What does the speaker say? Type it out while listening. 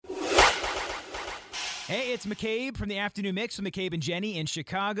Hey, it's McCabe from the Afternoon Mix with McCabe and Jenny in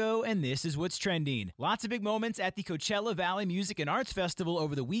Chicago, and this is what's trending. Lots of big moments at the Coachella Valley Music and Arts Festival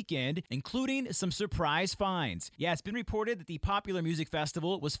over the weekend, including some surprise fines. Yeah, it's been reported that the popular music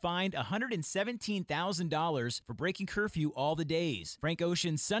festival was fined $117,000 for breaking curfew all the days. Frank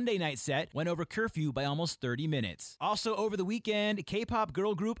Ocean's Sunday night set went over curfew by almost 30 minutes. Also over the weekend, K-pop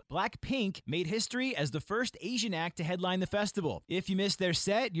girl group BLACKPINK made history as the first Asian act to headline the festival. If you missed their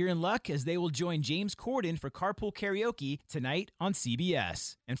set, you're in luck as they will join James Corden for Carpool Karaoke tonight on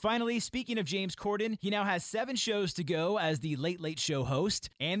CBS. And finally, speaking of James Corden, he now has 7 shows to go as the Late Late Show host,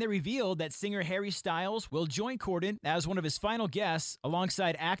 and they revealed that singer Harry Styles will join Corden as one of his final guests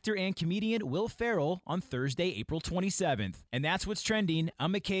alongside actor and comedian Will Ferrell on Thursday, April 27th. And that's what's trending.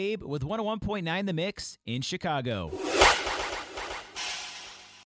 I'm McCabe with 101.9 The Mix in Chicago.